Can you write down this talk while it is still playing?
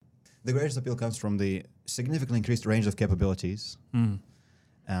The greatest appeal comes from the significantly increased range of capabilities and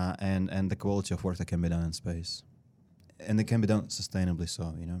the quality of work that can be done in space. And it can be done sustainably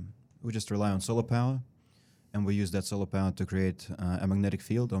so, We just rely on solar power, and we use that solar power to create a magnetic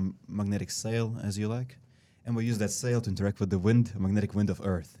field or magnetic sail, as you like. And we use that sail to interact with the magnetic wind of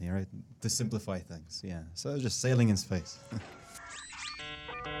Earth, right? To simplify things, yeah. So just sailing in space.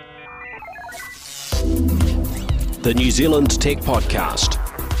 The New Zealand Tech Podcast,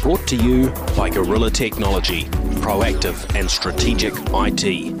 brought to you by Gorilla Technology, proactive and strategic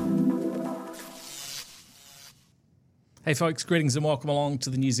IT. Hey folks, greetings and welcome along to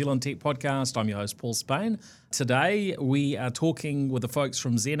the New Zealand Tech Podcast. I'm your host, Paul Spain. Today we are talking with the folks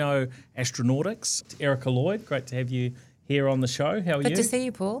from Zenno Astronautics. Erica Lloyd, great to have you here on the show. How are you? Good to see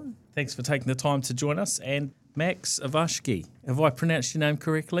you, Paul. Thanks for taking the time to join us. And Max Ivashki, have I pronounced your name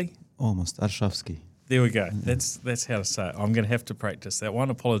correctly? Almost, Arshavsky. There we go. That's how to say it. I'm going to have to practice that one.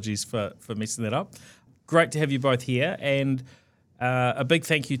 Apologies for messing that up. Great to have you both here, and a big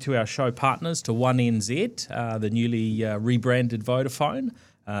thank you to our show partners, to 1NZ, the newly rebranded Vodafone,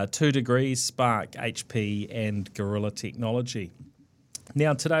 2 Degrees, Spark, HP, and Gorilla Technology.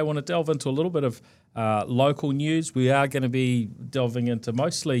 Now, today I want to delve into a little bit of local news. We are going to be delving into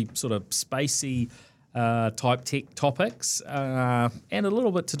mostly sort of spacey type tech topics, and a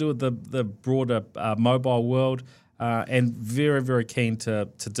little bit to do with the broader mobile world, and very, very keen to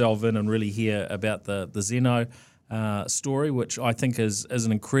delve in and really hear about the Zenno story, which I think is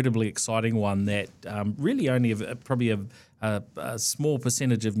an incredibly exciting one that really only probably a small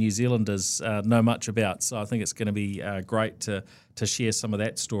percentage of New Zealanders know much about. So I think it's going to be great to share some of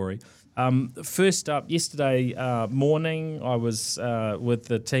that story. First up, yesterday morning, I was with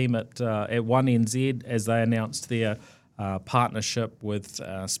the team at 1NZ as they announced their partnership with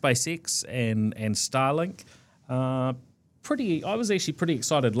SpaceX and Starlink. I was actually pretty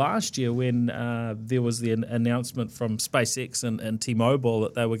excited last year when there was the announcement from SpaceX and T-Mobile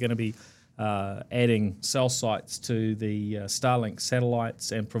that they were going to be adding cell sites to the Starlink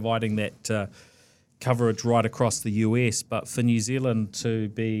satellites and providing that coverage right across the US. But for New Zealand to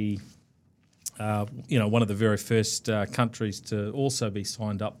be one of the very first countries to also be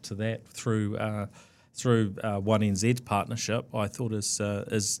signed up to that through 1NZ partnership, I thought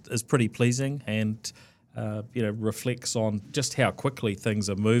is pretty pleasing, and reflects on just how quickly things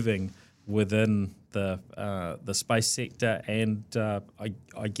are moving within the space sector, and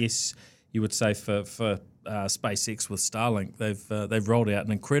I guess you would say for SpaceX with Starlink, they've rolled out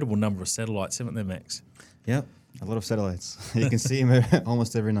an incredible number of satellites, haven't they, Max? Yeah, a lot of satellites. You can see them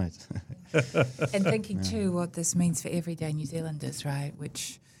almost every night. And thinking too what this means for everyday New Zealanders, right?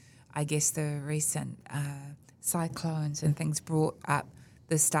 Which I guess the recent cyclones and things brought up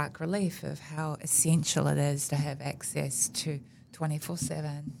the stark relief of how essential it is to have access to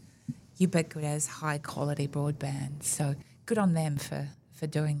 24/7, ubiquitous, high-quality broadband. So good on them for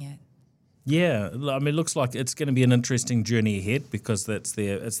doing it. Yeah, I mean, it looks like it's going to be an interesting journey ahead because it's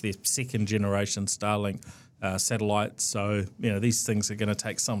their second generation Starlink satellites. So these things are going to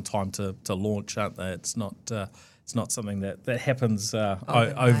take some time to launch, aren't they? It's not something that happens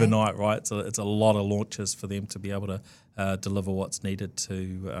overnight, right? So it's a lot of launches for them to be able to deliver what's needed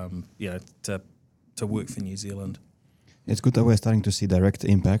to work for New Zealand. It's good that we're starting to see direct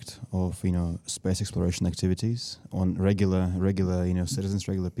impact of space exploration activities on regular citizens,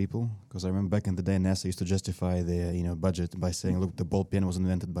 regular people. Because I remember back in the day, NASA used to justify their budget by saying, "Look, the ball pen was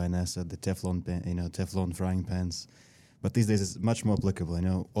invented by NASA, the Teflon pen, Teflon frying pans." But these days, it's much more applicable.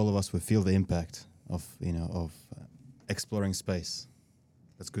 All of us will feel the impact of exploring space.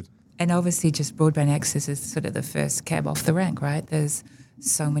 That's good. And obviously just broadband access is sort of the first cab off the rank, right? There's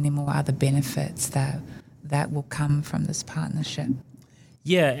so many more other benefits that will come from this partnership.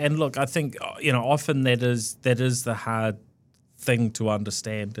 Yeah, and look, I think often that is the hard thing to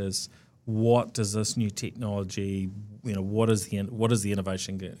understand is what does this new technology, what is the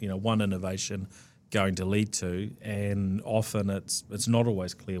innovation, one innovation going to lead to, and often it's not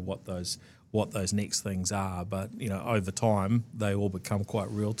always clear what those next things are, but over time they all become quite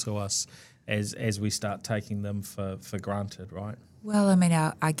real to us as we start taking them for granted, right? Well, I mean,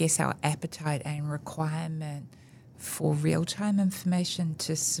 I guess our appetite and requirement for real-time information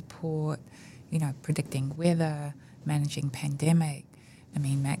to support, predicting weather, managing pandemic. I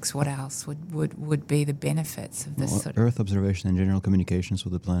mean, Max, what else would be the benefits of this sort of Earth observation and general communications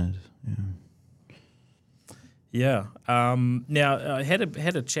with the planet? Yeah. Now, I had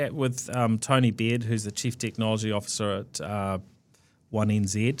a chat with Tony Baird, who's the Chief Technology Officer at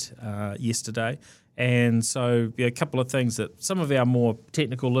 1NZ yesterday. And so a couple of things that some of our more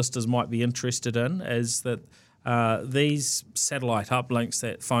technical listeners might be interested in is that These satellite uplinks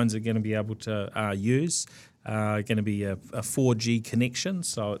that phones are going to be able to use are going to be a 4G connection.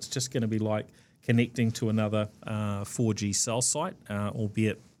 So it's just going to be like connecting to another 4G cell site,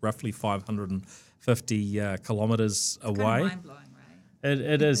 albeit roughly 550 kilometres away. Kind of mind-blowing, right?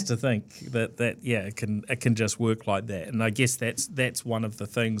 It is to think that it can just work like that, and I guess that's one of the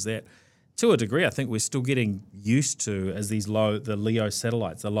things that, to a degree, I think we're still getting used to as the LEO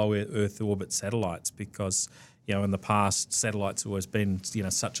satellites, the low Earth orbit satellites, because in the past satellites have always been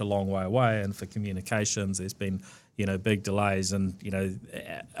such a long way away, and for communications there's been big delays, and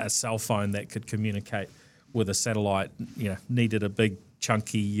a cell phone that could communicate with a satellite needed a big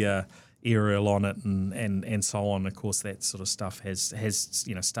chunky aerial on it and so on. Of course, that sort of stuff has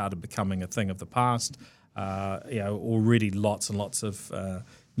started becoming a thing of the past. Already lots and lots of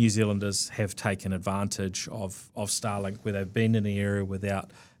New Zealanders have taken advantage of Starlink where they've been in the area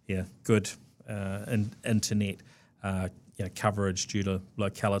without good internet coverage due to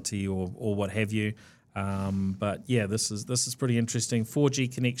locality or what have you. But this is pretty interesting.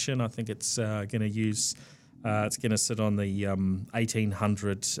 4G connection. I think it's going to use. It's going to sit on the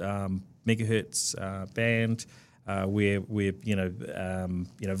 1800 megahertz band, where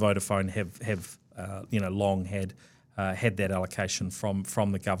Vodafone have long had that allocation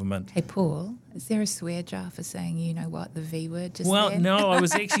from the government. Hey, Paul, is there a swear jar for saying the V word just Well, then? no, I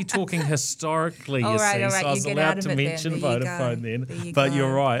was actually talking historically, All right, so I was you get out allowed of to it mention then. There you Vodafone go. then. There you But go.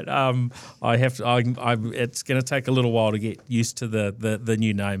 you're right. I have to. It's going to take a little while to get used to the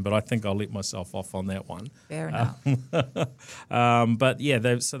new name, but I think I'll let myself off on that one. Fair enough. But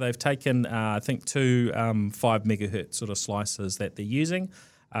they've taken I think two 5 megahertz sort of slices that they're using.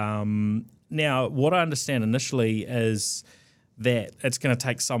 Now, what I understand initially is that it's going to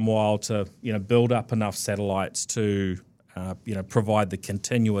take some while to build up enough satellites to provide the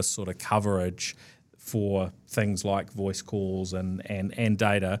continuous sort of coverage for things like voice calls and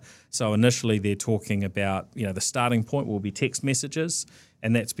data. So initially they're talking about the starting point will be text messages,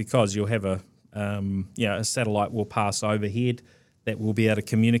 and that's because you'll have a satellite will pass overhead that will be able to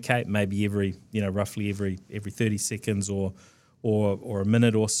communicate maybe roughly every 30 seconds or a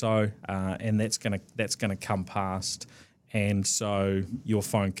minute or so, and that's going to come past. And so your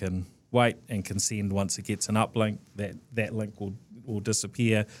phone can wait and can send once it gets an uplink. That link will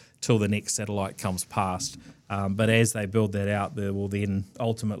disappear till the next satellite comes past. But as they build that out, there will then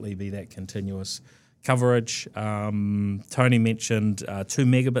ultimately be that continuous coverage. Tony mentioned 2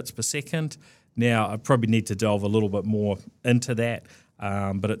 megabits per second. Now, I probably need to delve a little bit more into that,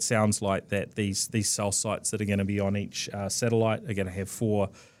 but it sounds like that these cell sites that are going to be on each satellite are going to have four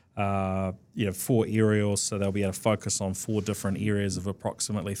aerials, so they'll be able to focus on 4 different areas of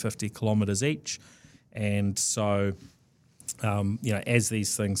approximately 50 kilometres each. And so, as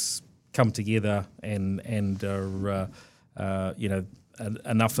these things come together and are,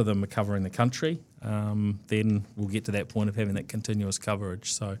 enough of them are covering the country, then we'll get to that point of having that continuous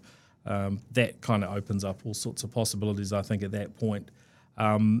coverage. So that kind of opens up all sorts of possibilities, I think, at that point.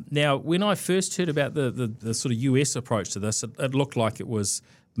 Now, when I first heard about the sort of US approach to this, it looked like it was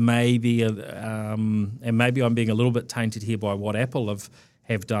maybe, and maybe I'm being a little bit tainted here by what Apple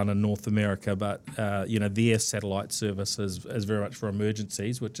have done in North America, but their satellite service is very much for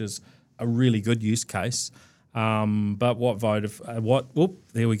emergencies, which is a really good use case. But what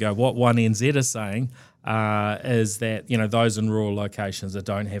 1NZ is saying is that those in rural locations that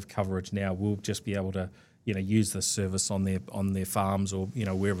don't have coverage now will just be able to use this service on their farms or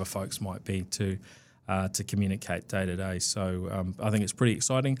wherever folks might be to communicate day to day. So I think it's pretty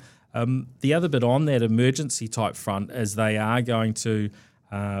exciting. The other bit on that emergency type front is they are going to,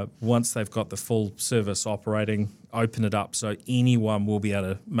 once they've got the full service operating, open it up so anyone will be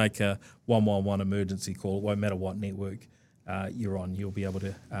able to make a 111 emergency call. It won't matter what network you're on, you'll be able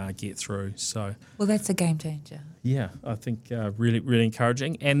to get through. So, Well, that's a game changer. yeah, I think really, really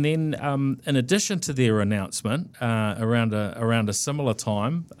encouraging. And then, in addition to their announcement, around a similar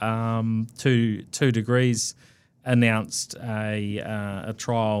time, 2 Degrees announced a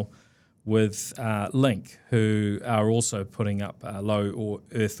trial with Link, who are also putting up low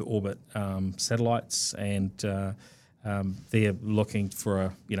Earth orbit satellites, and they're looking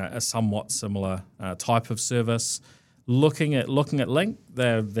for a somewhat similar type of service. Looking at Link,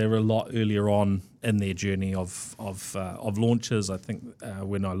 they're a lot earlier on in their journey of launches. I think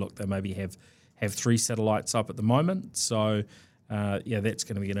when I look, they maybe have 3 satellites up at the moment. So that's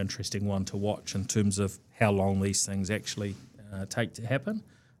going to be an interesting one to watch in terms of how long these things actually take to happen.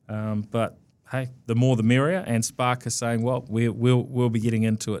 But hey, the more the merrier. And Spark is saying, well, we'll be getting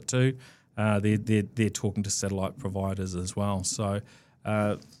into it too. They're talking to satellite providers as well. So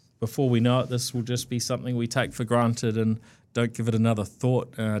before we know it, this will just be something we take for granted and don't give it another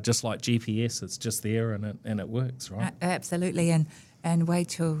thought. Just like GPS, it's just there and it works, right? Absolutely, and wait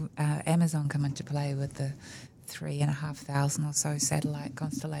till Amazon come into play with the 3,500 or so satellite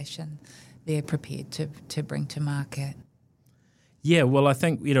constellation they're prepared to bring to market. Yeah, well, I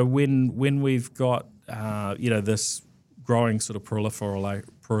think when we've got this growing sort of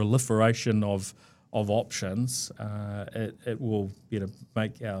proliferation of options, it will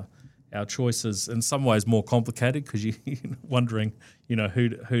make our choices in some ways more complicated because you're wondering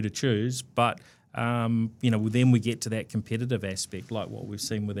who to choose. But then we get to that competitive aspect, like what we've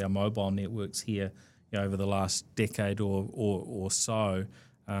seen with our mobile networks here over the last decade or so.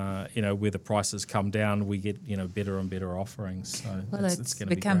 Where the prices come down, we get better and better offerings. So it's going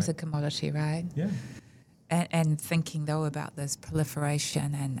to becomes be a commodity, right? Yeah. And thinking though about this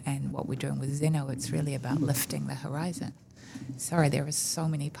proliferation and what we're doing with Zenno, it's really about lifting the horizon. Sorry, there are so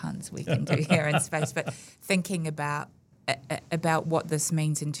many puns we can do here in space, but thinking about what this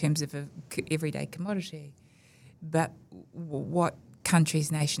means in terms of a everyday commodity, but what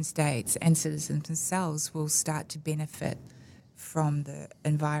countries, nation states, and citizens themselves will start to benefit from the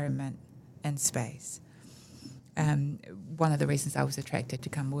environment in space. One of the reasons I was attracted to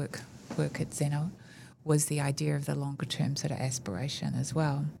come work at Zenno was the idea of the longer term sort of aspiration as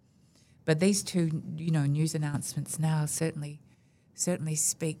well. But these two, news announcements now certainly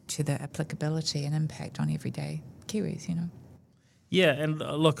speak to the applicability and impact on everyday Kiwis. Yeah, and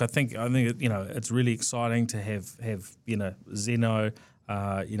look, I think it's really exciting to have Zenno,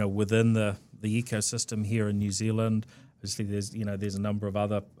 within the ecosystem here in New Zealand. Obviously, there's a number of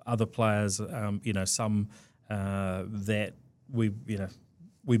other players, some that we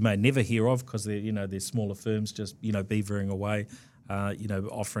may never hear of because they're smaller firms just beavering away,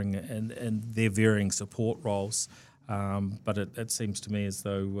 offering and their varying support roles. But it seems to me as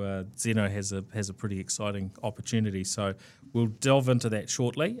though Zenno has a pretty exciting opportunity. So we'll delve into that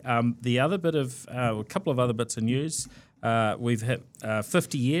shortly. The other bit of a couple of other bits of news. We've hit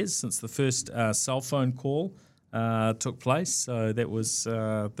 50 years since the first cell phone call took place. So that was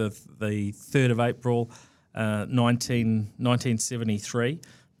the 3rd of April, 1973.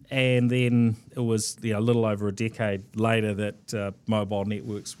 And then it was a little over a decade later that mobile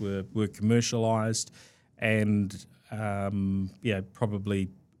networks were commercialised, and probably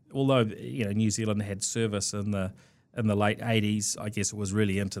although New Zealand had service in the late 80s, I guess it was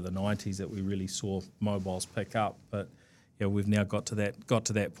really into the 90s that we really saw mobiles pick up. But we've now got to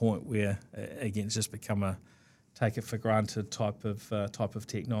that point where again it's just become a take it for granted type of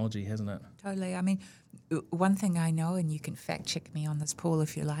technology, hasn't it? Totally. I mean, one thing I know, and you can fact check me on this, Paul,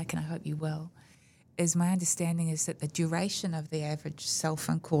 if you like, and I hope you will, is my understanding is that the duration of the average cell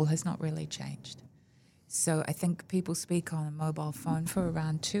phone call has not really changed. So I think people speak on a mobile phone for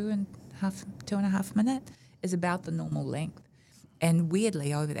around 2.5 minutes is about the normal length. And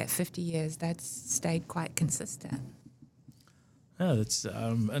weirdly, over that 50 years, that's stayed quite consistent. Oh, that's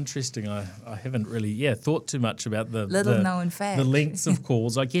interesting. I haven't really thought too much about the known fact. The lengths of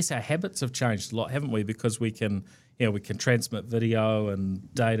calls. I guess our habits have changed a lot, haven't we? Because we can transmit video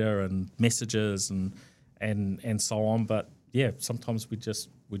and data and messages and so on. But sometimes we just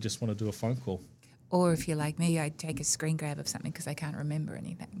want to do a phone call. Or if you're like me, I take a screen grab of something because I can't remember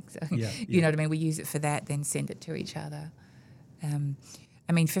anything. So you know what I mean. We use it for that, then send it to each other.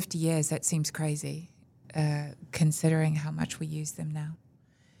 50 years, that seems crazy. Considering how much we use them now.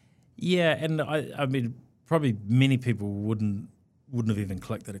 Yeah, and I mean, probably many people wouldn't have even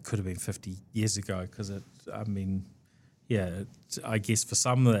clicked that it could have been 50 years ago because I guess for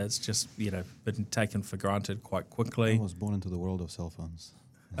some that's just been taken for granted quite quickly. I was born into the world of cell phones.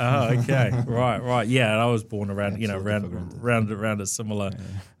 Oh, okay, right, yeah. And I was born around around a similar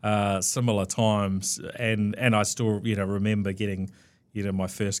times, and I still remember getting my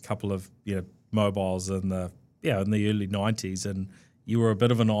first couple of mobiles in the early 90s, and you were a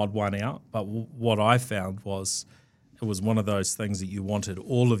bit of an odd one out. But what I found was it was one of those things that you wanted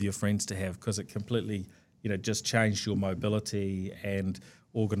all of your friends to have because it completely just changed your mobility and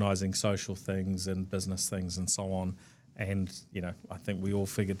organising social things and business things and so on. And I think we all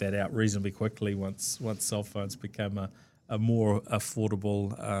figured that out reasonably quickly once cell phones became a more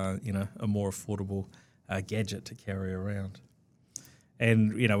affordable gadget to carry around.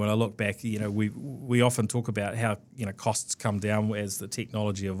 And when I look back, we often talk about how costs come down as the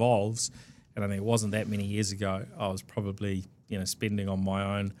technology evolves. And I think it wasn't that many years ago I was probably spending on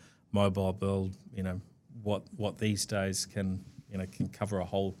my own mobile bill what these days can cover a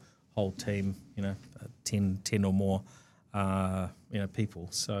whole team 10 or more people.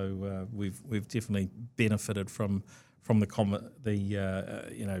 So we've definitely benefited from the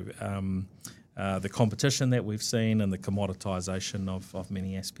competition that we've seen and the commoditisation of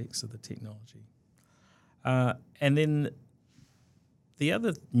many aspects of the technology. And then the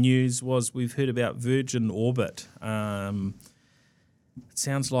other news was we've heard about Virgin Orbit. It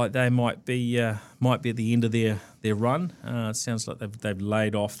sounds like they might be at the end of their run. It sounds like they've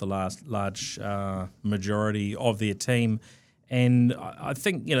laid off the large majority of their team, and I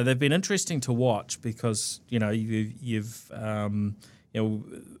think they've been interesting to watch because you've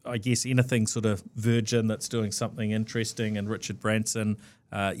I guess anything sort of Virgin that's doing something interesting, and Richard Branson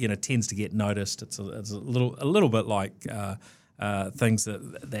tends to get noticed. It's a little bit like things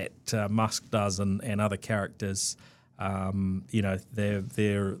that Musk does and other characters. It's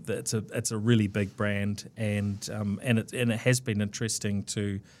a really big brand, and it has been interesting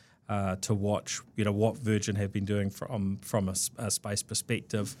to watch what Virgin have been doing from a space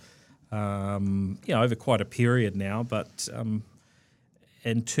perspective over quite a period now. But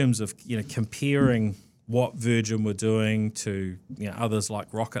in terms of comparing what Virgin were doing to others like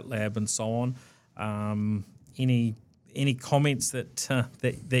Rocket Lab and so on, any comments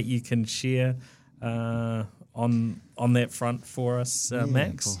that you can share on that front for us,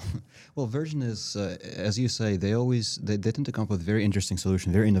 Max? Well, Virgin is, as you say, they tend to come up with very interesting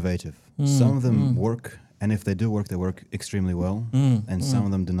solutions, very innovative. Some of them work, and if they do work, they work extremely well, and some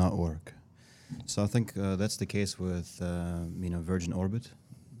of them do not work. So I think that's the case with Virgin Orbit.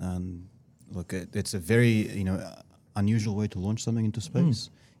 And look, it's a very unusual way to launch something into space.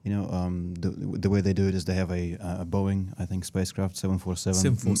 The way they do it is they have a Boeing, I think, spacecraft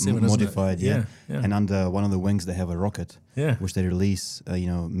 747 modified, yeah. And under one of the wings they have a rocket, which they release,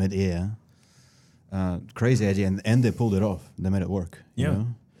 mid-air. Crazy idea, and they pulled it off. They made it work. Yeah.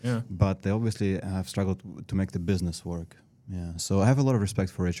 But they obviously have struggled to make the business work. Yeah. So I have a lot of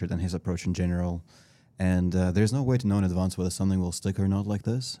respect for Richard and his approach in general. And there's no way to know in advance whether something will stick or not like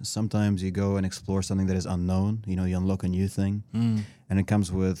this. Sometimes you go and explore something that is unknown. You unlock a new thing. And it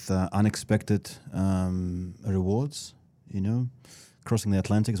comes with unexpected rewards, Crossing the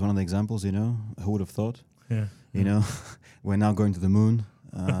Atlantic is one of the examples, Who would have thought? Yeah. We're now going to the moon.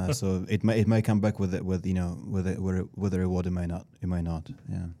 So it may come back with a reward, it may not.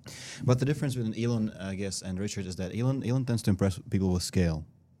 Yeah. But the difference between Elon, I guess, and Richard is that Elon tends to impress people with scale.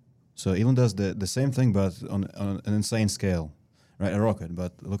 So Elon does the same thing, but on an insane scale, right? A rocket,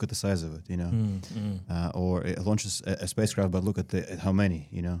 but look at the size of it, or it launches a spacecraft, but look at how many,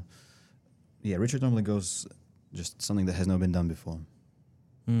 Yeah, Richard normally goes just something that has not been done before.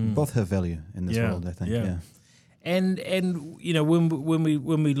 Both have value in this world, I think. Yeah. And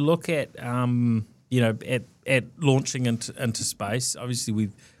when we look at at launching into space,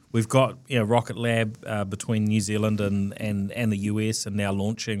 obviously we've got Rocket Lab between New Zealand and the US, and now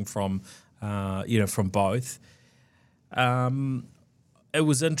launching from both. It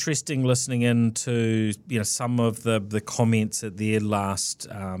was interesting listening into some of the comments at their last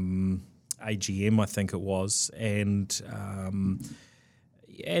AGM, I think it was, and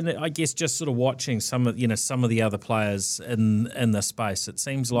I guess just sort of watching some of the other players in the space. It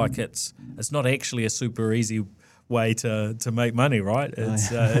seems like it's not actually a super easy way to make money, right?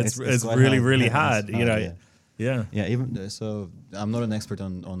 It's really hard, Yeah. Even so, I'm not an expert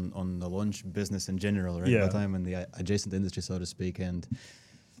on the launch business in general, right? But I'm in the adjacent industry, so to speak, and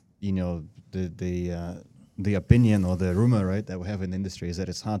the opinion or the rumor, right, that we have in the industry is that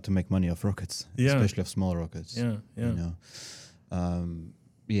it's hard to make money off rockets, especially off small rockets.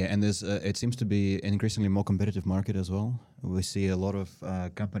 And there's it seems to be an increasingly more competitive market as well. We see a lot of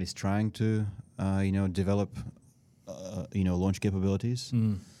companies trying to develop launch capabilities.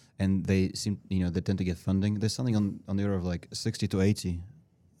 And they seem, they tend to get funding. There's something on the order of like 60 to 80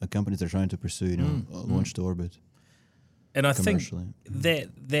 companies that are trying to pursue, launch to orbit. And I think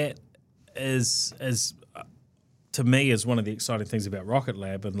that is to me is one of the exciting things about Rocket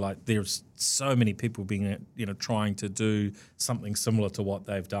Lab, and like there's so many people being trying to do something similar to what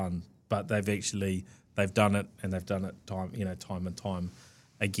they've done, but they've done it, and they've done it time and time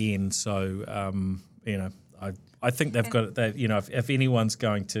again. So I think they've got it. If anyone's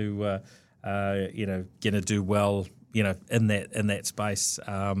going to do well, in that space,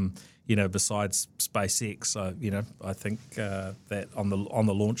 besides SpaceX, I think that on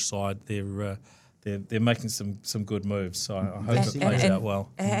the launch side, they're making some good moves. So I hope it plays out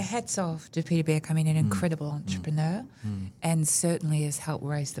well. Hats off to Peter Bear, coming an incredible entrepreneur, and certainly has helped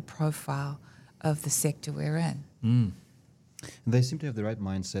raise the profile of the sector we're in. They seem to have the right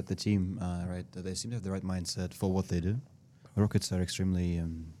mindset, the team, right? They seem to have the right mindset for what they do. Rockets are extremely,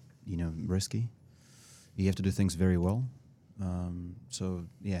 risky. You have to do things very well. So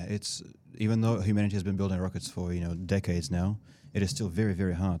yeah, it's even though humanity has been building rockets for decades now, it is still very,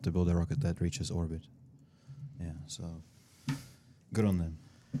 very hard to build a rocket that reaches orbit. Yeah, so good on them.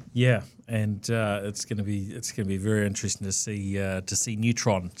 Yeah, and it's going to be very interesting to see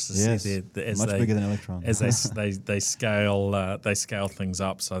neutrons. Yes, much bigger than electrons. As they scale things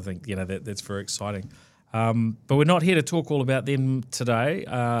up. So I think that's very exciting. But we're not here to talk all about them today.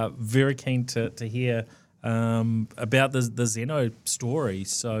 Very keen to hear about the Zenno story.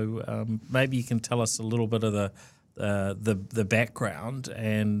 So maybe you can tell us a little bit of the background,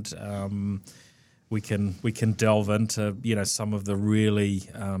 and we can delve into some of the really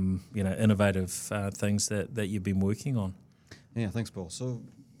innovative things that you've been working on. Yeah, thanks, Paul. So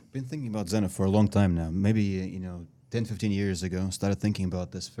been thinking about Zenno for a long time now. Maybe 10, 15 years ago, started thinking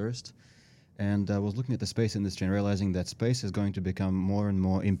about this first. And I was looking at the space industry and realizing that space is going to become more and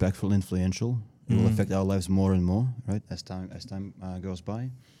more impactful and influential. It will affect our lives more and more, right, as time goes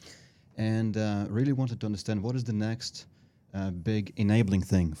by. And really wanted to understand what is the next big enabling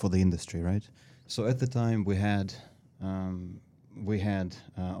thing for the industry, right? So at the time we had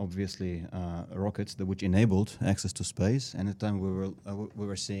obviously rockets which enabled access to space, and at the time we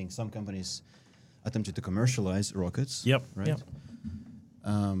were seeing some companies attempting to commercialize rockets. Yep. Right. Yep.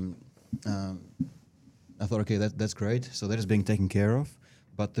 I thought, okay, that's great. So that is being taken care of.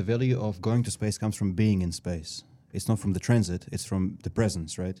 But the value of going to space comes from being in space. It's not from the transit. It's from the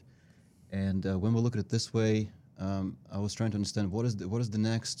presence, right? And when we look at it this way, I was trying to understand what is the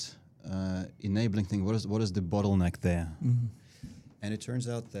next enabling thing. What is the bottleneck there? Mm-hmm. And it turns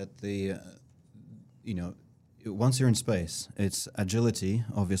out that once you're in space, it's agility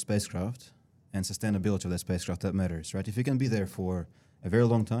of your spacecraft and sustainability of that spacecraft that matters, right? If you can be there for a very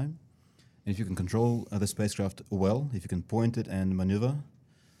long time, and if you can control the spacecraft well, if you can point it and maneuver,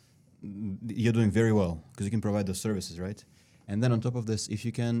 you're doing very well because you can provide those services, right? And then on top of this, if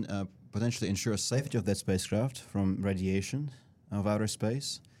you can potentially ensure safety of that spacecraft from radiation of outer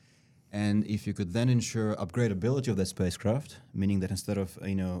space, and if you could then ensure upgradability of that spacecraft, meaning that instead of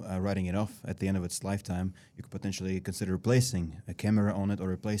writing it off at the end of its lifetime, you could potentially consider replacing a camera on it or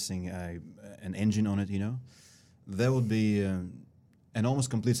replacing an engine on it, that would be an almost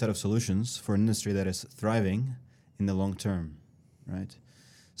complete set of solutions for an industry that is thriving in the long term, right?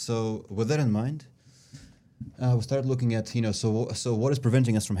 So with that in mind, we started looking at, so what is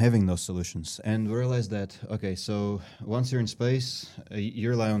preventing us from having those solutions? And we realized that, okay, so once you're in space, you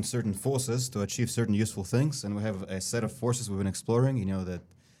rely on certain forces to achieve certain useful things, and we have a set of forces we've been exploring, that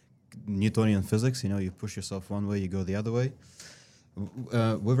Newtonian physics, you push yourself one way, you go the other way.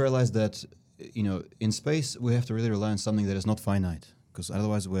 We've realized that, in space, we have to really rely on something that is not finite, because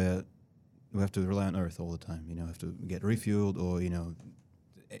otherwise we have to rely on Earth all the time, have to get refueled or,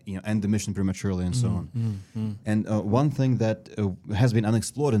 end the mission prematurely and so on. And one thing that has been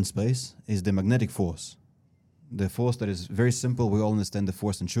unexplored in space is the magnetic force. The force that is very simple. We all understand the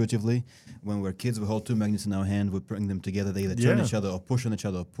force intuitively. When we're kids, we hold two magnets in our hand, we bring them together, they either turn each other or push on each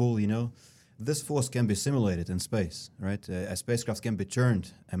other or pull, This force can be simulated in space, right? A spacecraft can be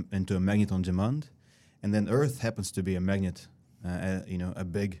turned into a magnet on demand, and then Earth happens to be a magnet, a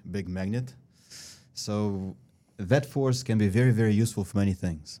big magnet. So that force can be very, very useful for many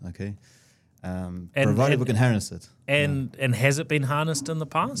things, okay? Provided we can harness it. And has it been harnessed in the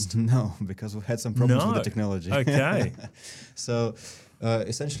past? No, because we've had some problems with the technology. Okay. So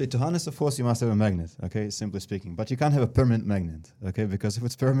essentially, to harness a force, you must have a magnet, okay, simply speaking. But you can't have a permanent magnet, okay, because if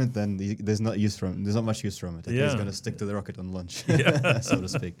it's permanent, then there's not much use from it. Okay? It's going to stick to the rocket on launch, so to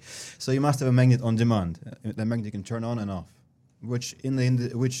speak. So you must have a magnet on demand. The magnet you can turn on and off, which in the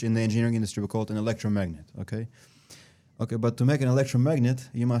engineering industry we call it an electromagnet, okay? Okay, but to make an electromagnet,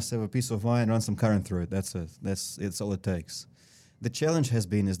 you must have a piece of wire and run some current through it. That's it. It's all it takes. The challenge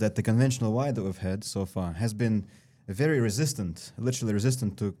is that the conventional wire that we've had so far has been very resistant, literally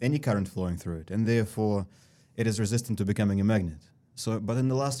resistant to any current flowing through it, and therefore it is resistant to becoming a magnet. So, but in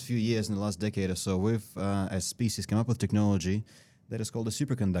the last few years, in the last decade or so, we've, as species, come up with technology that is called a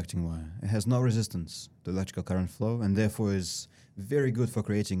superconducting wire. It has no resistance to electrical current flow, and therefore is very good for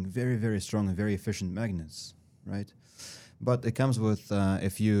creating very, very strong and very efficient magnets, right? But it comes with a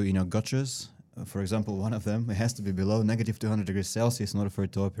few, gotchas. For example, one of them, it has to be below negative 200 degrees Celsius in order for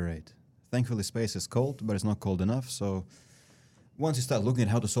it to operate. Thankfully, space is cold, but it's not cold enough. So once you start looking at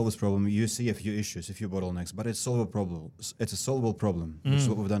how to solve this problem, you see a few issues, a few bottlenecks, but it's a solvable problem, which is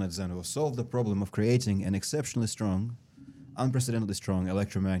what we've done at Zenno. We've solved the problem of creating an exceptionally strong, unprecedentedly strong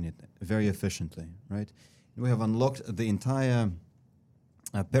electromagnet very efficiently, right? We have unlocked the entire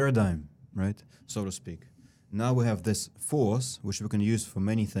paradigm, right, so to speak. Now we have this force, which we can use for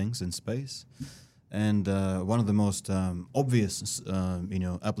many things in space, And one of the most obvious,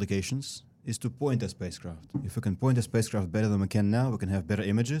 applications is to point a spacecraft. If we can point a spacecraft better than we can now, we can have better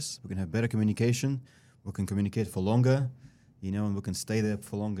images, we can have better communication, we can communicate for longer, and we can stay there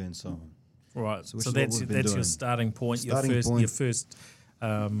for longer and so on. Right. So So that's that's your starting point. Your first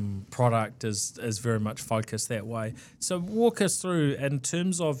product is very much focused that way. So walk us through in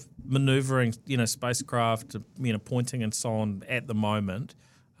terms of manoeuvring, spacecraft, pointing and so on at the moment.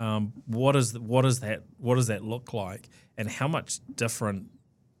 What does that look like, and how much different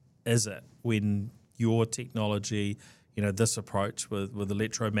is it when your technology, this approach with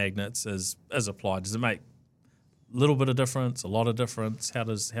electromagnets is applied? Does it make a little bit of difference, a lot of difference? How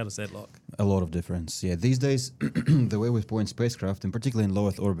does that look? A lot of difference. Yeah, these days, the way we point spacecraft, and particularly in low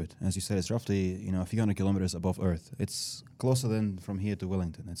Earth orbit, as you said, it's roughly a few hundred kilometers above Earth. It's closer than from here to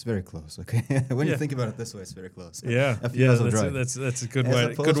Wellington. It's very close. Okay, when you think about it this way, it's very close. Yeah, a few hours of drive. That's a good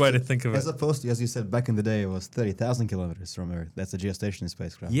way to think of it. As opposed to, as you said, back in the day, it was 30,000 kilometers from Earth. That's a geostationary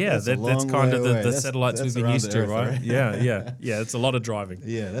spacecraft. Yeah, that's kind of the satellites we've been used to, right? Yeah. It's a lot of driving.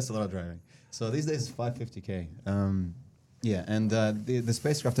 Yeah, that's a lot of driving. So these days it's 550K. The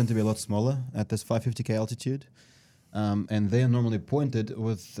spacecraft tend to be a lot smaller at this 550K altitude. And they are normally pointed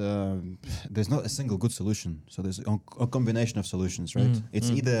with, there's not a single good solution. So there's a combination of solutions, right? It's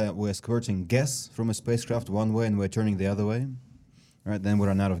either we're squirting gas from a spacecraft one way and we're turning the other way, right? Then we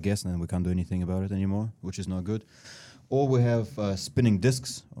run out of gas and then we can't do anything about it anymore, which is not good. Or we have spinning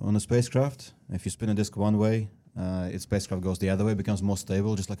disks on a spacecraft. If you spin a disk one way, its spacecraft goes the other way, becomes more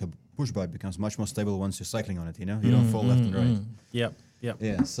stable, just like a push bike becomes much more stable once you're cycling on it, you don't fall left and right. Yep.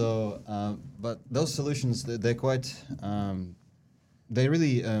 Yeah, so, but those solutions, they're quite, they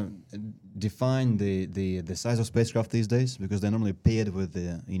really define the size of spacecraft these days, because they're normally paired with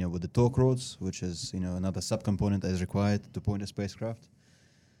the torque rods, which is, another subcomponent that is required to point a spacecraft.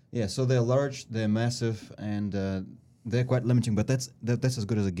 Yeah, so they're large, they're massive, and they're quite limiting, but that's as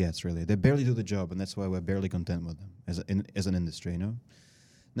good as it gets, really. They barely do the job, and that's why we're barely content with them as an industry,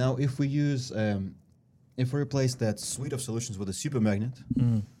 Now, if we use, if we replace that suite of solutions with a supermagnet,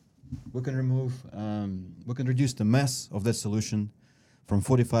 we can reduce the mass of that solution from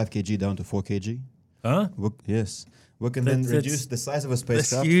 45 kg down to 4 kg. Huh? Yes. We can then reduce the size of a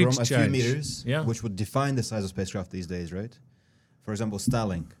spacecraft from a few meters, which would define the size of spacecraft these days, right? For example,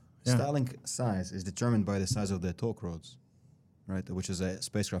 Starlink. Yeah. Starlink size is determined by the size of their torque rods, right? Which is a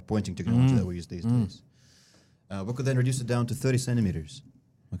spacecraft pointing technology that we use these days. We could then reduce it down to 30 centimeters.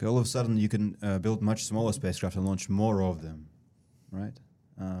 Okay, all of a sudden you can build much smaller spacecraft and launch more of them, right?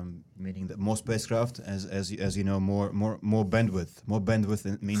 Meaning that more spacecraft, as you know, more bandwidth. More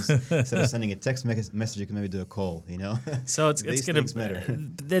bandwidth means instead of sending a text message, you can maybe do a call. So it's going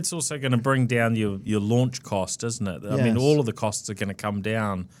to that's also going to bring down your launch cost, isn't it? Yes. I mean, all of the costs are going to come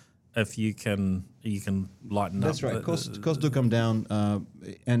down if you can lighten up. That's right. Costs do come down,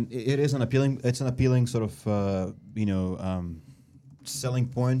 and it is an appealing sort of selling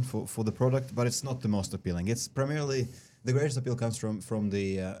point for the product, but it's not the most appealing. It's primarily the greatest appeal comes from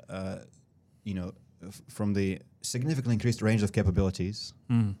the significantly increased range of capabilities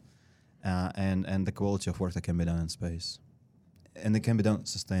and the quality of work that can be done in space, and it can be done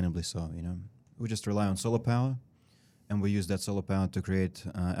sustainably. So we just rely on solar power, and we use that solar power to create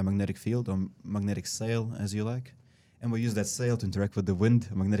a magnetic field or magnetic sail, as you like. And we use that sail to interact with the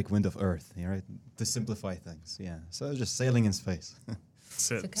magnetic wind of Earth, right? To simplify things, So it's just sailing in space.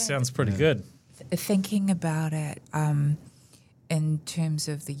 Sounds pretty good. Thinking about it in terms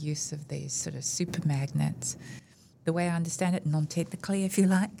of the use of these sort of supermagnets, the way I understand it, non-technically, if you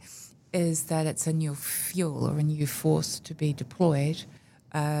like, is that it's a new fuel or a new force to be deployed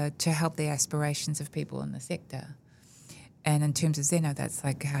to help the aspirations of people in the sector. And in terms of Zenno, that's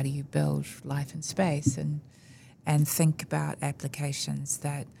like, how do you build life in space and think about applications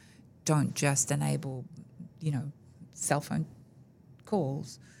that don't just enable, cell phone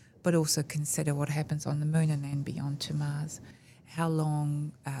calls, but also consider what happens on the moon and then beyond to Mars, how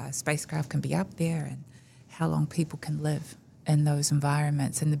long spacecraft can be up there and how long people can live in those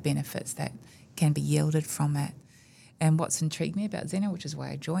environments and the benefits that can be yielded from it. And what's intrigued me about Zenno, which is why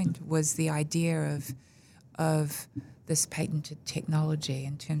I joined, was the idea of this patented technology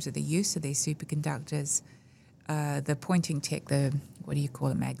in terms of the use of these superconductors. The pointing tech, what do you call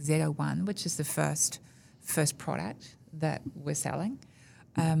it, Mag Z01, which is the first product that we're selling,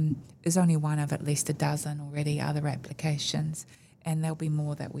 is only one of at least a dozen already other applications, and there'll be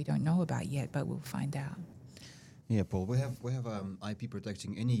more that we don't know about yet, but we'll find out. Yeah, Paul, we have IP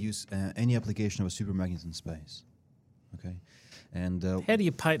protecting any use, any application of a supermagnet in space. Okay, And How do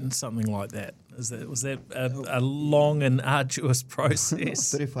you patent something like that? Was that a long and arduous process?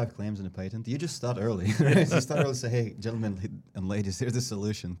 35 claims in a patent. You just start early. Right? You start early and say, hey, gentlemen and ladies, here's the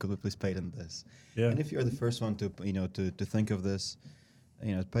solution. Could we please patent this? Yeah. And if you're the first one to think of this,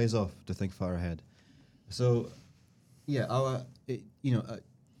 it pays off to think far ahead. So, yeah,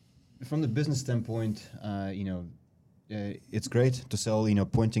 from the business standpoint, it's great to sell,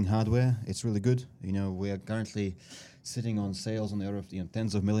 pointing hardware. It's really good. We are currently sitting on sales on the order of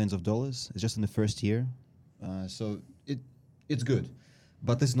tens of millions of dollars. It's just in the first year, so it's good.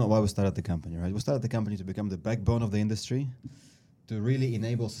 But this is not why we started the company, right? We started the company to become the backbone of the industry, to really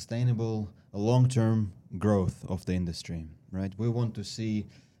enable sustainable, long-term growth of the industry, right? We want to see,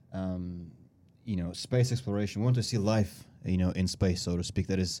 space exploration. We want to see life, in space, so to speak,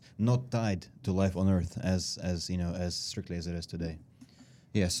 that is not tied to life on Earth as strictly as it is today.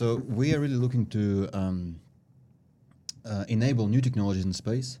 Yeah, so we are really looking to enable new technologies in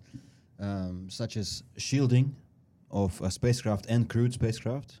space, such as shielding of a spacecraft and crewed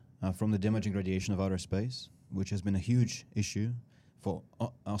spacecraft from the damaging radiation of outer space, which has been a huge issue for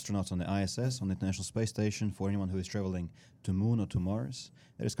astronauts on the ISS, on the International Space Station, for anyone who is traveling to Moon or to Mars.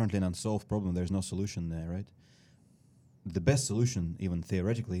 There is currently an unsolved problem. There's no solution there, right? The best solution, even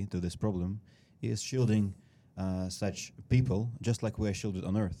theoretically, to this problem is shielding such people, just like we are shielded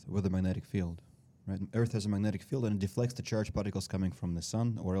on Earth, with a magnetic field. Right? Earth has a magnetic field and it deflects the charged particles coming from the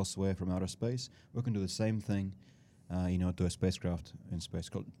sun or elsewhere from outer space. We can do the same thing, to a spacecraft in space.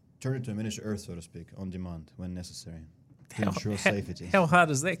 Turn it to a miniature Earth, so to speak, on demand when necessary to ensure safety. How hard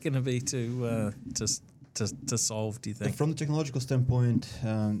is that going to be to solve, do you think? From the technological standpoint,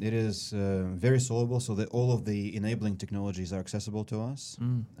 it is very solvable, so that all of the enabling technologies are accessible to us.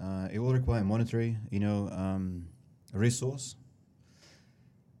 It will require monetary, resource,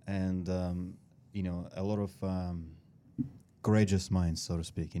 and a lot of courageous minds, so to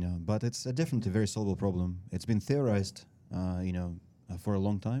speak. But it's definitely a very solvable problem. It's been theorized, for a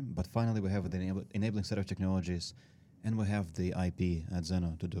long time, but finally we have the enabling set of technologies, and we have the IP at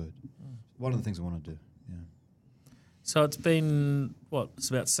Zenno to do it. One of the things we want to do. Yeah. So it's been, it's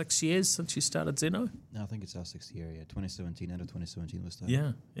about 6 years since you started Zenno? No, I think it's our 6th year, 2017, end of 2017 we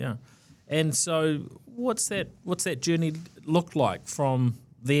started. Yeah. And so what's that journey looked like from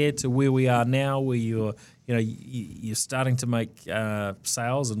there to where we are now, where you're starting to make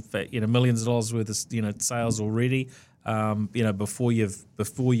sales, in fact, millions of dollars worth of, sales already, before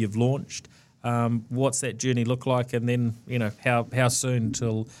you've launched. What's that journey look like, and then how soon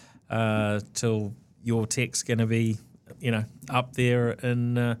till your tech's going to be up there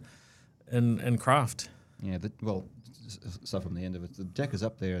in craft? Yeah, start from the end of it. The tech is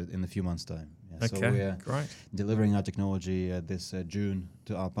up there in a few months' time. Yeah, okay, so we are great. delivering our technology this June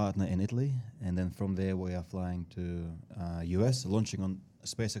to our partner in Italy, and then from there we are flying to US, launching on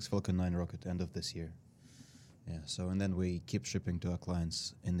SpaceX Falcon 9 rocket end of this year. Yeah, so and then we keep shipping to our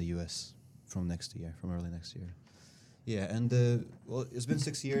clients in the US from early next year. Yeah, and it's been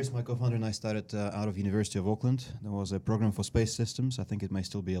 6 years. My co-founder and I started out of University of Auckland. There was a program for space systems. I think it may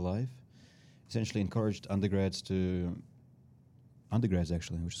still be alive. Essentially encouraged undergrads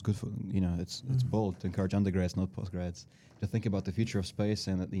actually, which is good for, it's bold to encourage undergrads, not postgrads, to think about the future of space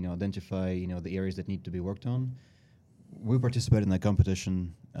and, identify, the areas that need to be worked on. We participated in that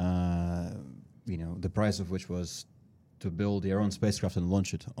competition, the prize of which was to build our own spacecraft and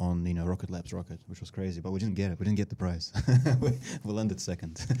launch it on, Rocket Lab's rocket, which was crazy, but we didn't get it. We didn't get the prize. we landed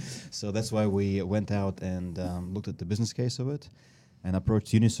second. So that's why we went out and looked at the business case of it and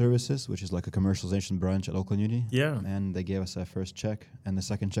approached Uni Services, which is like a commercialization branch at Auckland Uni. Yeah. And they gave us our first check and the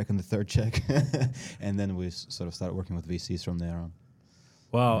second check and the third check. And then we sort of started working with VCs from there on.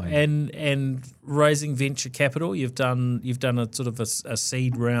 Wow. And raising venture capital, you've done a sort of a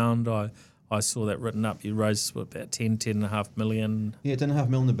seed round. I saw that written up. You raised about 10.5 million. Yeah, 10.5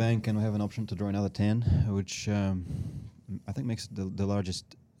 million in the bank, and we have an option to draw another 10, which I think makes it the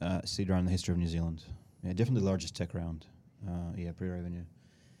largest seed round in the history of New Zealand. Yeah, definitely the largest tech round. Pre-revenue.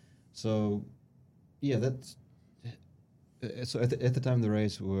 So, yeah, that's. So at the time of the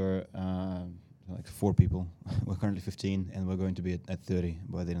raise, we were like 4 people. We're currently 15, and we're going to be at 30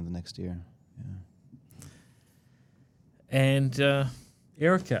 by the end of the next year. Yeah. And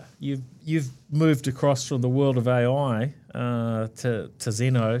Erica, you've moved across from the world of AI to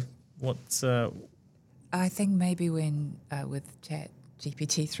Zenno. What's I think maybe when with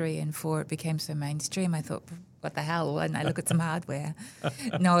GPT-3 and 4 it became so mainstream, I thought, what the hell? And I look at some hardware.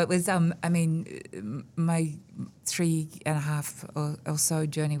 No, it was, my 3.5 or so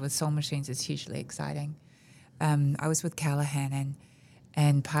journey with Soul Machines is hugely exciting. I was with Callahan,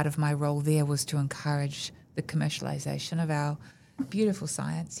 and part of my role there was to encourage the commercialization of our beautiful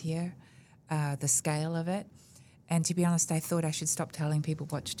science here, the scale of it. And to be honest, I thought I should stop telling people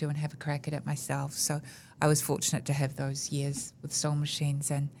what to do and have a crack at it myself. So I was fortunate to have those years with Soul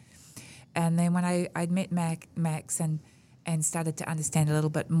Machines. And then when I'd met Max and started to understand a little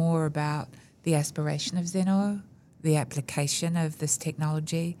bit more about the aspiration of Zenno, the application of this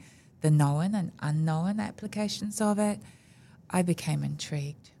technology, the known and unknown applications of it, I became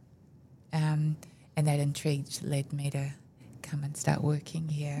intrigued. And that intrigue led me to come and start working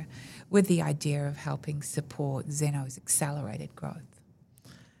here with the idea of helping support Zenno's accelerated growth.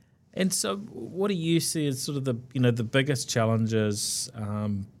 And so, what do you see as sort of the biggest challenges,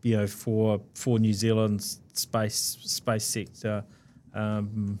 for New Zealand's space sector,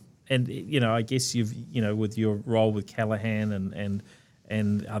 and I guess you've with your role with Callaghan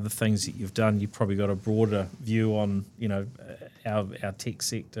and other things that you've done, you've probably got a broader view on our tech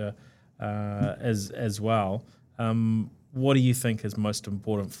sector as well. What do you think is most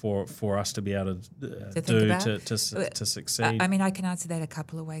important for us to be able to succeed? I mean, I can answer that a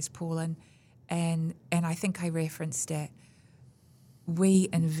couple of ways, Paul, and I think I referenced it. We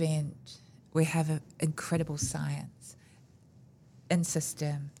have an incredible science in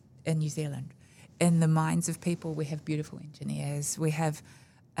system in New Zealand. In the minds of people, we have beautiful engineers. We have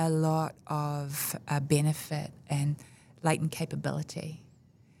a lot of benefit and latent capability.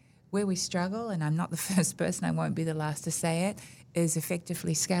 Where we struggle, and I'm not the first person, I won't be the last to say it, is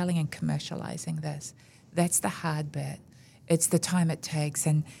effectively scaling and commercializing this. That's the hard bit. It's the time it takes,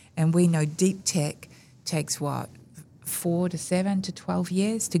 and we know deep tech takes 4 to 7 to 12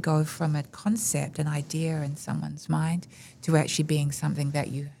 years to go from a concept, an idea in someone's mind, to actually being something that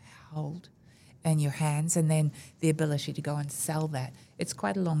you hold in your hands, and then the ability to go and sell that. It's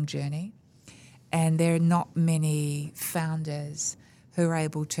quite a long journey, and there are not many founders who are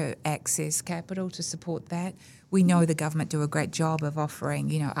able to access capital to support that. We know the government do a great job of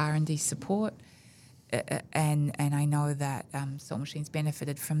offering, R&D support, and I know that Soul Machines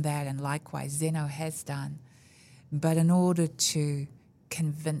benefited from that, and likewise Zenno has done. But in order to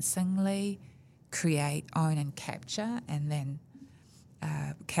convincingly create, own, and capture, and then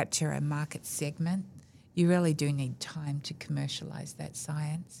capture a market segment, you really do need time to commercialise that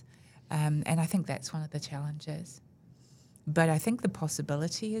science, and I think that's one of the challenges. But I think the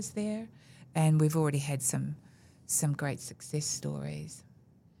possibility is there, and we've already had some great success stories.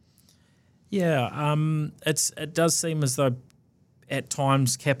 Yeah, it does seem as though at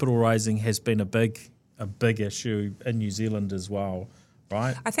times capital raising has been a big issue in New Zealand as well,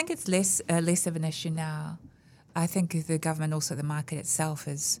 right? I think it's less of an issue now. I think the government, also the market itself,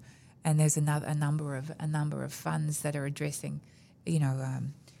 is, and there's a number of funds that are addressing,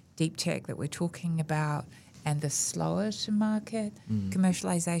 deep tech that we're talking about, and the slower to market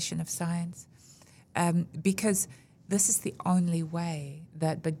commercialization of science, because this is the only way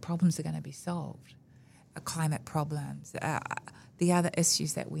that big problems are going to be solved. Climate problems, the other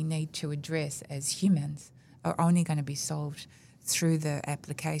issues that we need to address as humans are only going to be solved through the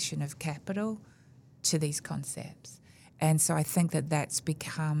application of capital to these concepts. And so I think that that's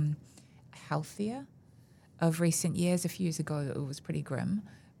become healthier of recent years. A few years ago it was pretty grim,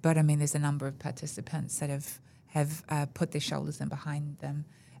 but I mean there's a number of participants that have put their shoulders in behind them.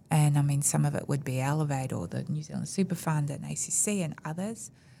 And I mean some of it would be Elevate or the New Zealand Super Fund and ACC and others,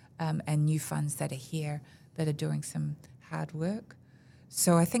 and new funds that are here that are doing some hard work.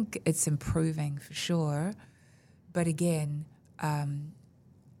 So I think it's improving for sure. But again,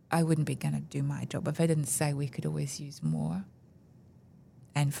 I wouldn't be going to do my job if I didn't say we could always use more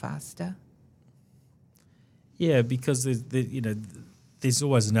and faster. Yeah, because there's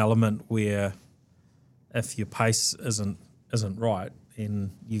always an element where if your pace isn't right,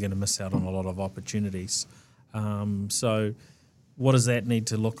 then you're going to miss out on a lot of opportunities. So what does that need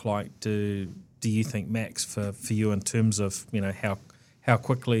to look like? Do you think, Max, for you in terms of how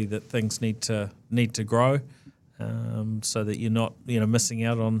quickly that things need to grow, so that you're not missing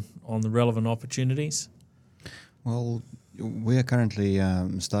out on the relevant opportunities? Well, we are currently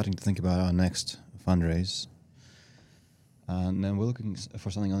starting to think about our next fundraise, and then we're looking for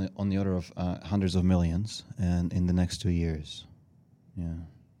something on the order of hundreds of millions, and in the next 2 years. Yeah,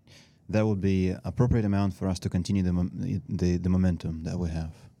 that would be appropriate amount for us to continue the momentum that we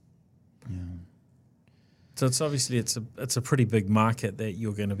have. Yeah. So it's obviously it's a pretty big market that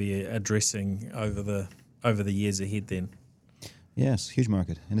you're going to be addressing over the years ahead. Then. Yes, huge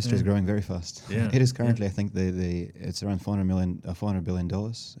market. Industry is growing very fast. Yeah. It is currently, I think, it's around $400 billion.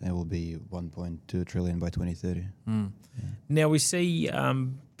 It will be 1.2 trillion by 2030. Yeah. Now we see,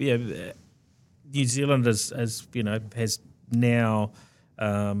 New Zealand has now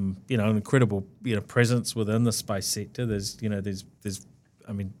an incredible presence within the space sector. There's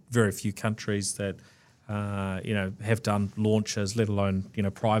very few countries that have done launches, let alone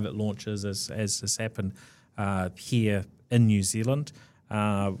private launches, as has happened here in New Zealand.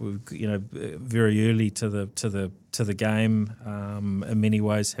 Very early to the game in many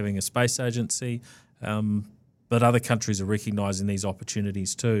ways, having a space agency, but other countries are recognising these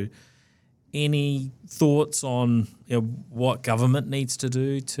opportunities too. Any thoughts on what government needs to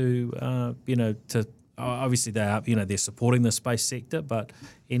do to obviously they are they're supporting the space sector, but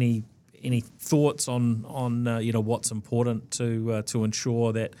any thoughts on what's important to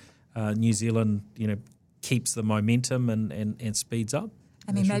ensure that New Zealand keeps the momentum and speeds up?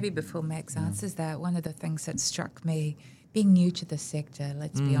 I mean, maybe before Max answers that, one of the things that struck me, being new to the sector,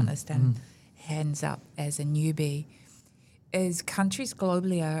 let's be honest, and hands up as a newbie, is countries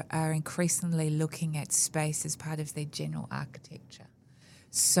globally are increasingly looking at space as part of their general architecture.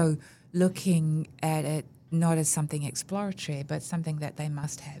 So looking at it not as something exploratory, but something that they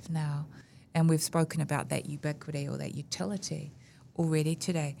must have now. And we've spoken about that ubiquity or that utility already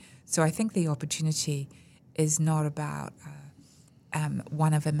today. So I think the opportunity is not about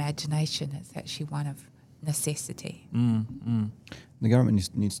one of imagination, it's actually one of necessity. The government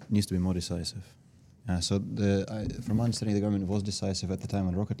needs to be more decisive. From my understanding, the government was decisive at the time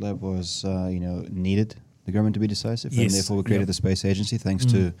when Rocket Lab was, needed the government to be decisive, and therefore we created the space agency, thanks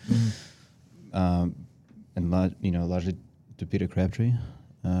to, largely to Peter Crabtree,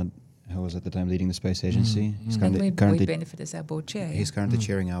 who was at the time leading the space agency. He's currently benefit as our board chair. He's currently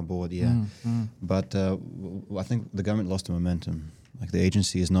chairing our board, But I think the government lost the momentum. Like, the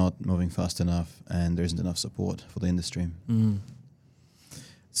agency is not moving fast enough, and there isn't enough support for the industry.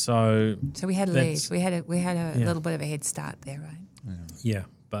 So we had a lead. We had a little bit of a head start there, right? Yeah,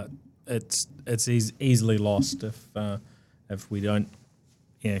 but it's easily lost if we don't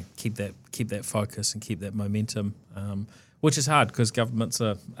keep that focus and keep that momentum, which is hard because governments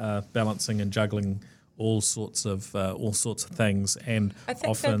are balancing and juggling all sorts of things, and I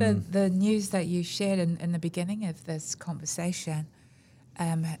think often that the news that you shared in the beginning of this conversation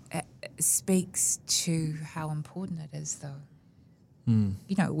speaks to how important it is, though.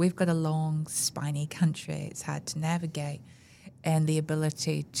 We've got a long, spiny country. It's hard to navigate, and the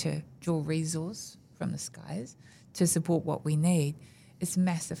ability to draw resource from the skies to support what we need is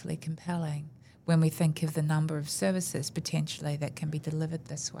massively compelling when we think of the number of services potentially that can be delivered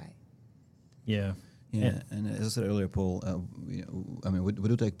this way. Yeah, and as I said earlier, Paul, we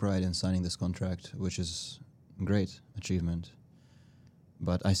do take pride in signing this contract, which is a great achievement.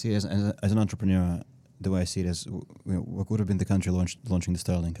 But I see it as an entrepreneur, the way I see it is, what would have been the country launching the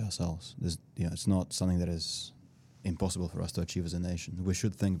Starlink ourselves. It's not something that is impossible for us to achieve as a nation. We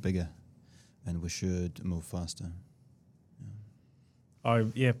should think bigger, and we should move faster. I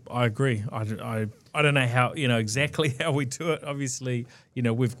agree. I don't know how exactly how we do it. Obviously,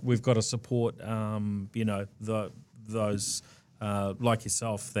 we've got to support those like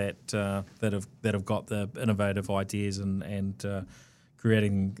yourself that have got the innovative ideas and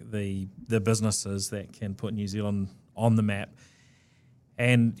creating the businesses that can put New Zealand on the map.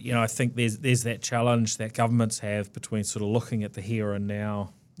 And I think there's that challenge that governments have between sort of looking at the here and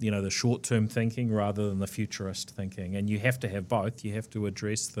now, the short-term thinking rather than the futurist thinking. And you have to have both. You have to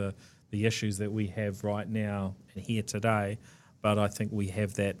address the issues that we have right now and here today. But I think we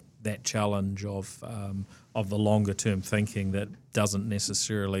have that challenge of the longer-term thinking that doesn't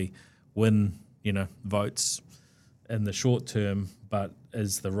necessarily win, votes in the short term, but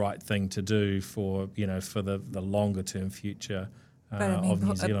is the right thing to do for the longer-term future of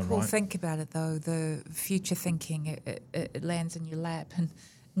New Zealand. Paul, right? think about it though. The future thinking it lands in your lap and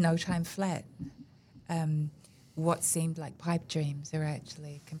no time flat. What seemed like pipe dreams are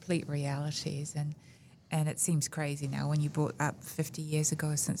actually complete realities, and it seems crazy now when you brought up 50 years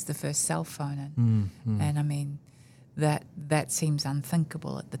ago since the first cell phone, and I mean that seems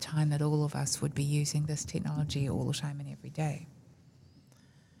unthinkable at the time that all of us would be using this technology all the time and every day.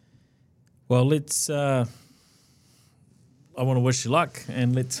 Well, let's. I want to wish you luck,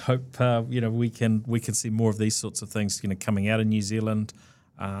 and let's hope we can see more of these sorts of things coming out of New Zealand.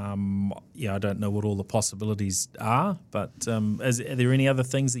 I don't know what all the possibilities are, but are there any other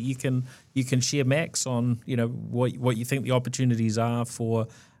things that you can share, Max, on what you think the opportunities are for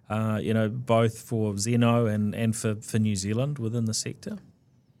both for Zenno and for New Zealand within the sector?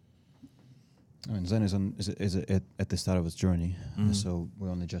 I mean, Zenno is at the start of its journey, so we're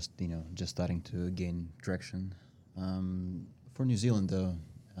only just starting to gain traction. For New Zealand, though,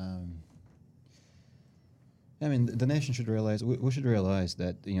 I mean, the nation should realize. We should realize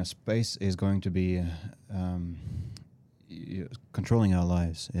that space is going to be, controlling our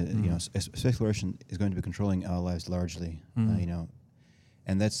lives. Space exploration is going to be controlling our lives largely.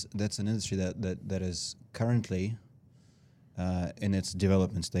 And that's an industry that is currently in its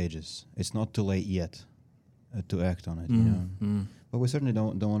development stages. It's not too late yet to act on it. But we certainly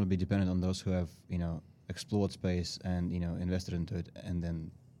don't want to be dependent on those who have explored space and invested into it, and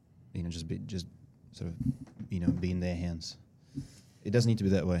then just sort of be in their hands. It doesn't need to be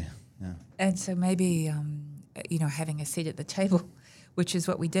that way. Yeah. And so maybe having a seat at the table, which is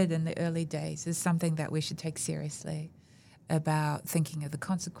what we did in the early days, is something that we should take seriously, about thinking of the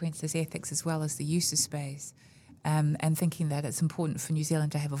consequences, ethics, as well as the use of space, and thinking that it's important for New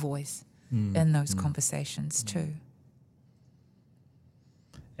Zealand to have a voice in those conversations too.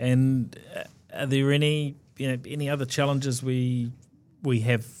 And are there any other challenges we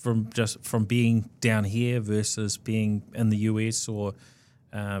have from being down here versus being in the US or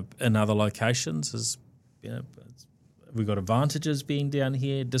in other locations? Have we got advantages being down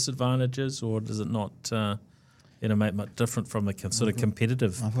here, disadvantages, or does it not make much different from a sort of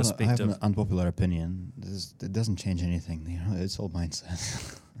competitive perspective? I have an unpopular opinion. It doesn't change anything. It's all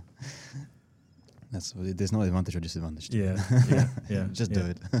mindset. There's no advantage or disadvantage to it. Yeah. Just do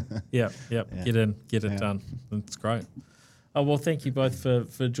it. Yeah. Get it done. That's great. Oh, well, thank you both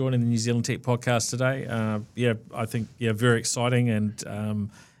for joining the New Zealand Tech Podcast today. I think very exciting, and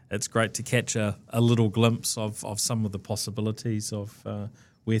it's great to catch a little glimpse of some of the possibilities of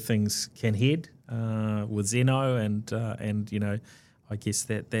where things can head with Zenno, and I guess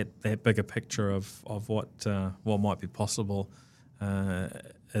that bigger picture of what might be possible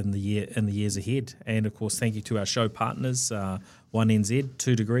in the years ahead. And of course, thank you to our show partners, 1NZ,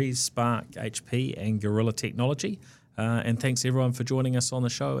 2 Degrees, Spark, HP, and Gorilla Technology. And thanks everyone for joining us on the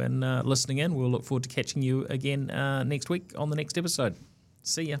show and listening in. We'll look forward to catching you again next week on the next episode.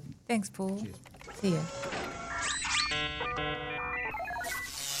 See ya. Thanks, Paul. Cheers. See ya.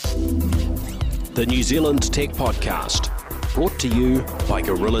 The New Zealand Tech Podcast, brought to you by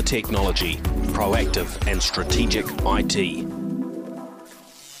Gorilla Technology, proactive and strategic IT.